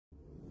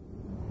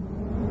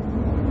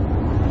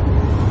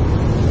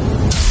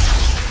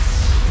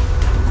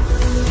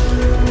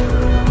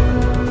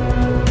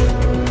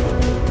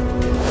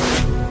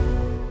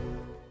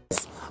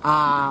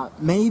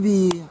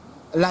Maybe,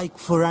 like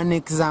for an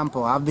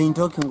example, I've been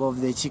talking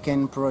of the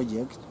chicken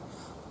project.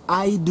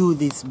 I do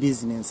this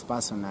business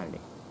personally.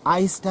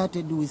 I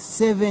started with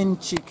 7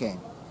 chicken.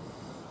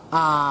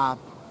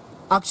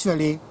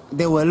 Actually,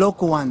 they were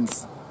local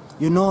ones.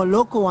 You know,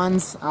 local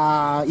ones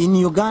in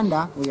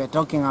Uganda, we are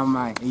talking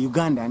about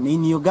Uganda, and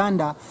in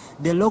Uganda,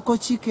 the local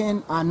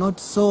chicken are not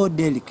so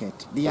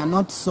delicate. They are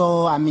not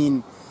so,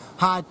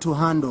 hard to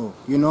handle,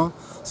 you know.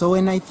 So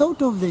when I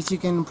thought of the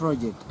chicken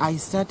project, I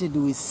started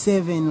with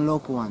 7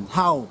 local ones.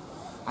 How?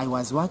 I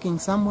was working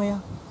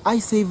somewhere, I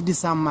saved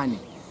some money.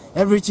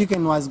 Every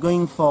chicken was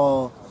going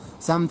for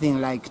something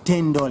like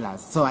 $10.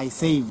 So I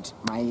saved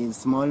my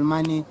small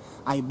money.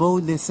 I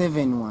bought the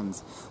 7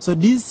 ones. So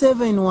these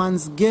 7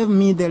 ones gave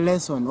me the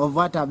lesson of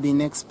what I've been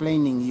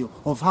explaining you,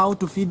 of how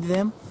to feed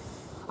them.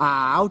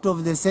 Out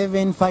of the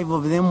 7, 5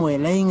 of them were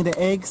laying the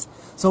eggs.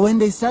 So when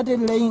they started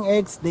laying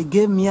eggs, they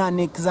gave me an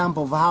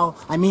example of how,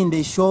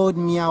 they showed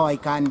me how I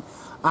can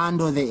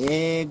handle the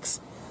eggs.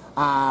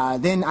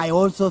 Then I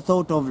also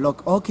thought of,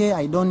 look, okay,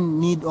 I don't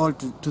need all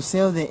to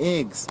sell the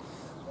eggs.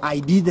 I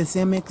did the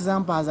same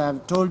example as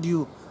I've told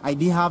you. I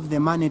didn't have the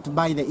money to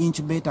buy the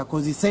incubator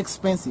because it's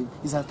expensive.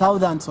 It's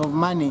thousands of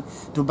money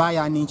to buy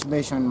an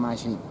incubation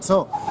machine.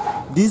 So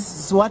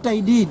this is what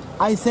I did.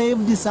 I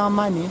saved some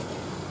money.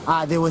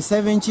 There were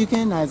 7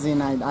 chicken,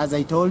 as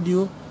I told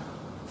you.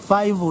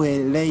 5 were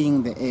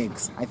laying the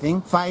eggs. I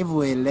think 5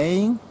 were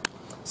laying.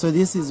 So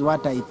this is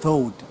what I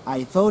thought.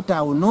 I thought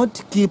I would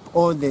not keep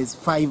all these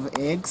 5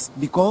 eggs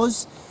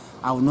because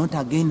I would not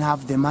again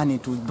have the money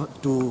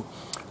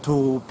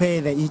to pay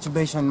the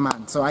incubation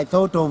man. So I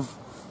thought of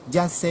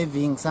just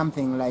saving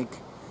something like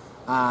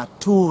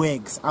 2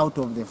 eggs out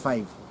of the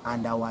 5,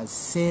 and I was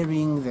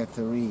selling the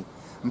 3.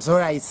 I'm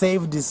sorry I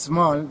saved this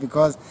small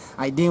because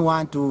I didn't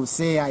want to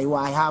say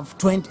I have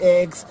 20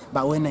 eggs,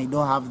 but when I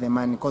don't have the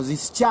money, because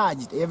it's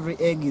charged, every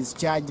egg is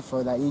charged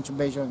for the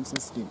incubation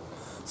system.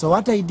 So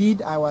what I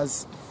did, I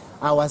was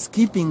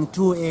keeping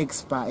 2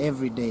 eggs per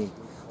every day.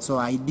 So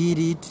I did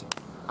it.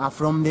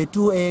 From the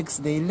 2 eggs,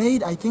 they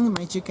laid, I think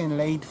my chicken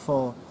laid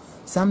for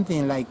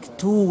something like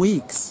 2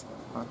 weeks,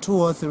 2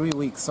 or 3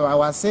 weeks. So I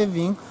was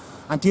saving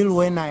until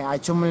when I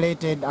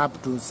accumulated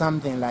up to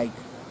something like,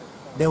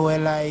 they were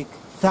like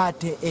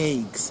 30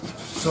 eggs.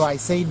 So I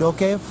said,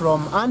 okay,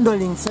 from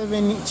handling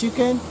 7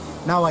 chicken,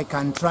 now I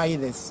can try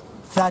this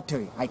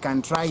 30. I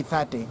can try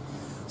 30.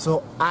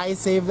 So I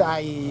saved,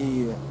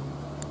 I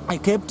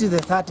kept the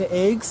 30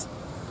 eggs.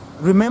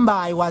 Remember,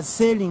 I was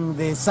selling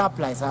the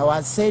supplies. I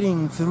was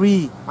selling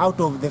 3 out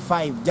of the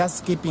 5,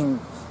 just keeping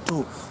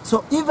 2.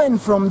 So even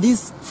from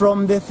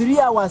the 3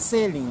 I was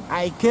selling,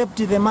 I kept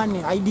the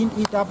money. I didn't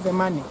eat up the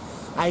money.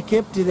 I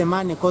kept the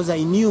money because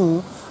I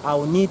knew I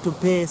would need to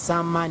pay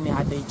some money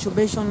at the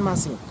incubation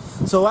machine.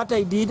 So what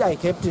I did, I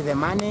kept the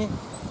money.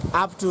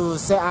 After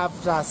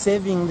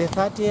saving the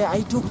 30,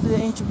 I took the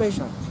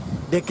incubation.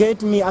 They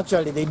get me,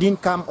 actually, they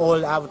didn't come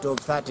all out of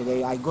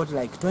 30. I got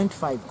like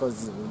 25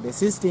 because the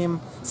system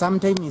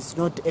sometimes is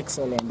not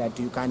excellent that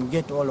you can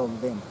get all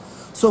of them.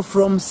 So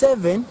from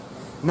 7,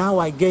 now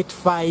I get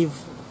 5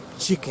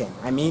 chicken.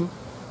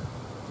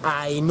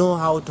 I know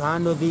how to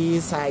handle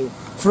this. I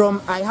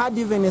had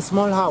even a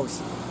small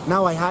house.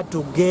 Now I had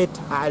to get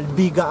a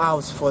bigger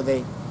house for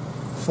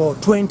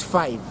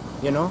 25,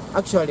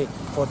 actually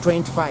for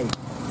 25.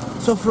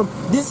 So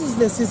this is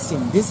the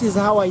system. This is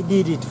how I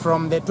did it.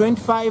 From the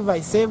 25,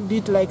 I saved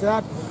it like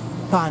that.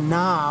 But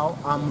now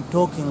I'm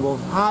talking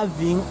of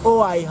having,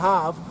 I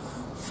have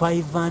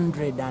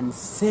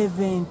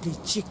 570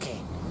 chicken.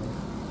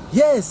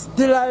 Yes,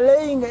 they are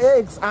laying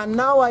eggs, and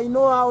now I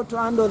know how to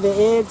handle the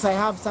eggs. I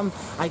have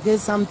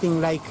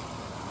something like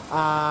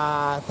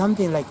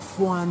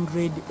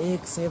 400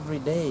 eggs every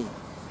day,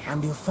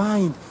 and you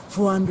find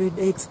 400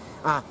 eggs.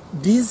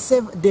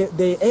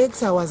 The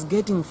eggs I was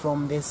getting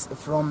from the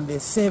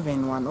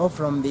 7 one or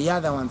from the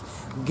other ones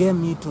gave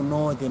me to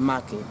know the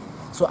market.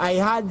 So I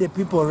had the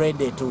people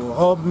ready to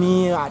help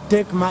me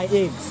take my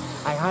eggs.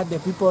 I had the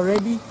people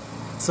ready,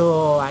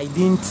 so I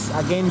didn't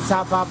again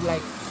suffer up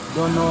like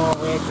don't know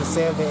where to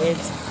sell the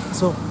eggs.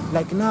 So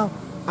like now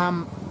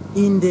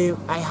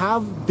I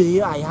have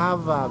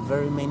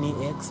very many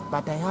eggs,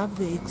 but I have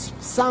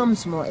some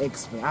small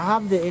experience. I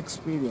have the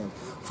experience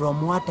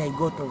from what I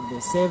got of the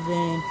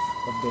 7,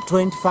 of the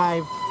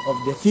 25, of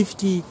the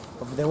 50,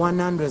 of the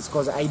 100s,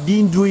 because I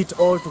didn't do it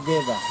all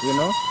together,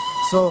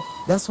 So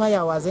that's why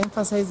I was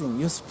emphasizing.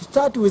 You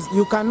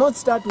cannot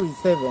start with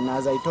 7,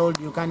 as I told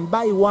you. You can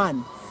buy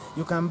 1,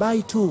 you can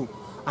buy 2,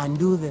 and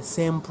do the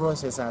same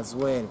process as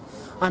well.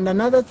 And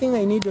another thing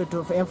I needed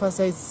to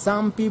emphasize,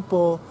 some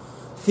people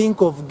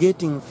think of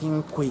getting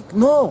things quick.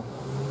 No,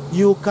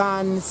 you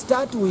can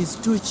start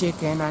with 2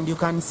 chicken and you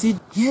can see,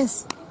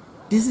 yes,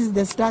 this is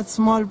the Start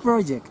Small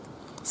project.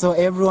 So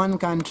everyone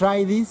can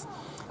try this.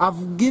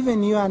 I've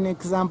given you an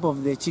example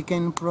of the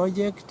chicken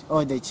project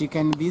or the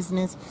chicken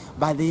business,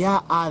 but there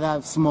are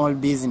other small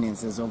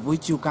businesses of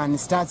which you can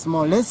start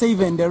small. Let's say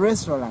even the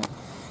restaurant.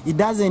 It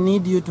doesn't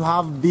need you to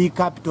have big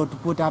capital to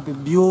put up a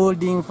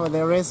building for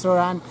the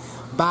restaurant,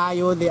 buy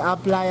all the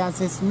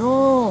appliances.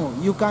 No,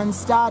 you can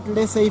start,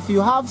 let's say if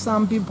you have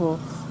some people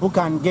who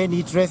can get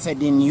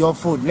interested in your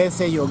food, let's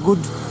say you're a good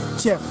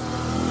chef,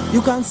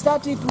 you can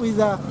start it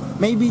with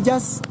maybe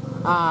just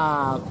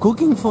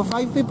cooking for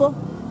 5 people.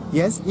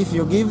 Yes, if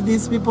you give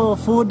these people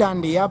food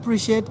and they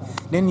appreciate,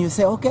 then you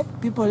say, okay,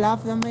 people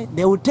love them.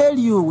 They will tell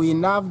you, we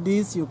love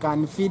this, you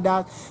can feed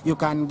us, you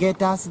can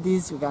get us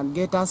this, you can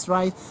get us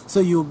right. So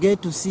you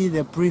get to see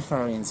the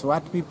preference,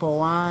 what people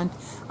want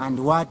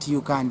and what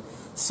you can.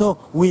 So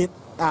with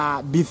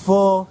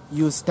before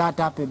you start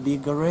up a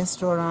big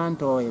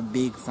restaurant or a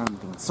big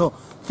something. So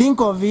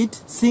think of it,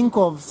 think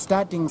of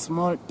starting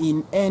small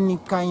in any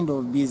kind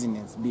of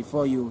business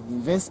before you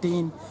invest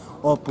in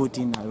or put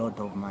in a lot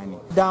of money.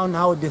 Down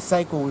how the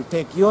cycle will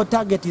take. Your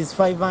target is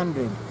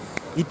 500.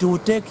 It will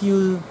take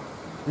you,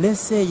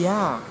 let's say,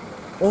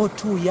 or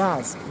 2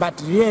 years.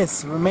 But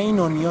yes, remain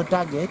on your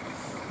target.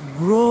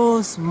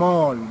 Grow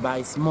small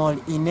by small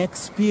in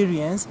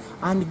experience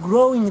and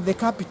growing the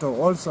capital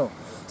also.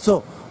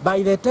 So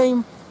by the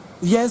time,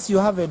 yes, you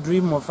have a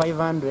dream of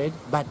 500,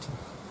 but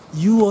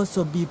you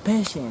also be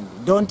patient.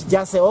 Don't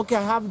just say, okay,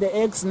 I have the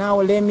eggs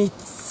now, let me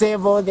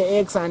save all the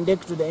eggs and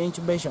take to the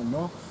incubation.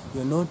 No.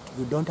 You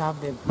don't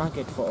have the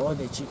market for all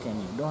the chicken.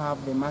 You don't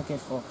have the market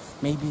for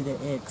maybe the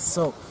eggs.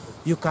 So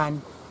you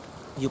can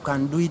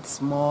do it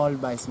small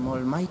by small.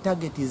 My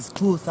target is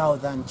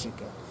 2,000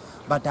 chicken,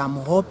 but I'm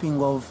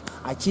hoping of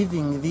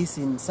achieving this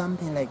in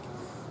something like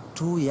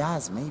 2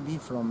 years maybe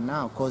from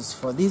now. Because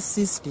for this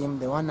system,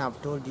 the one I've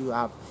told you,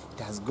 it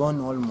has gone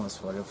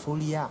almost for a full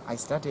year. I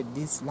started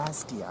this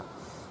last year,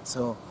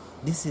 so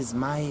this is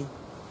my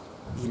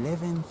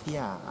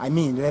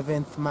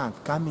 11th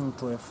month, coming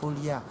to a full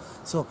year.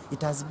 So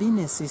it has been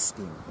a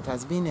system. It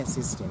has been a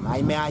system.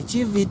 I may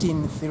achieve it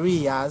in 3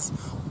 years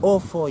or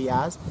 4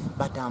 years,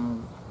 but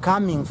I'm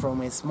coming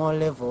from a small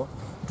level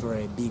to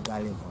a bigger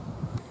level.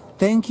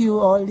 Thank you,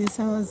 all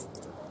listeners.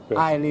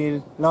 I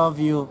will love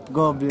you.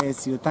 God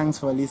bless you. Thanks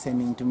for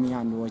listening to me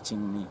and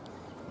watching me.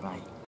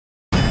 Bye.